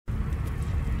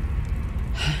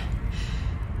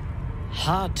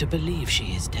Hard to believe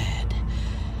she is dead,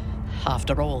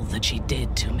 after all that she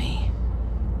did to me.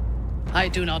 I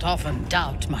do not often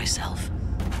doubt myself.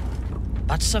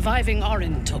 But surviving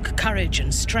Orin took courage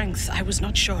and strength I was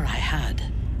not sure I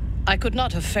had. I could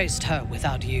not have faced her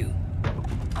without you.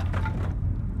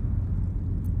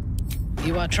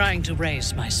 You are trying to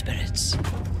raise my spirits.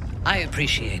 I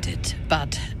appreciate it,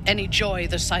 but any joy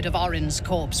the sight of Orin's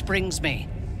corpse brings me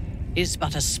is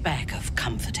but a speck of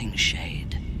comforting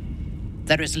shade.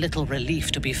 There is little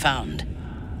relief to be found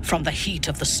from the heat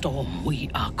of the storm we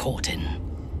are caught in.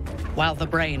 While the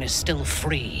brain is still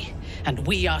free, and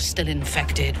we are still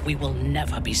infected, we will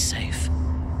never be safe.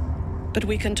 But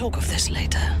we can talk of this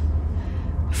later.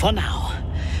 For now,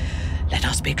 let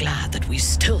us be glad that we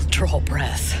still draw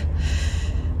breath,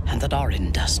 and that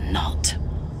Orin does not.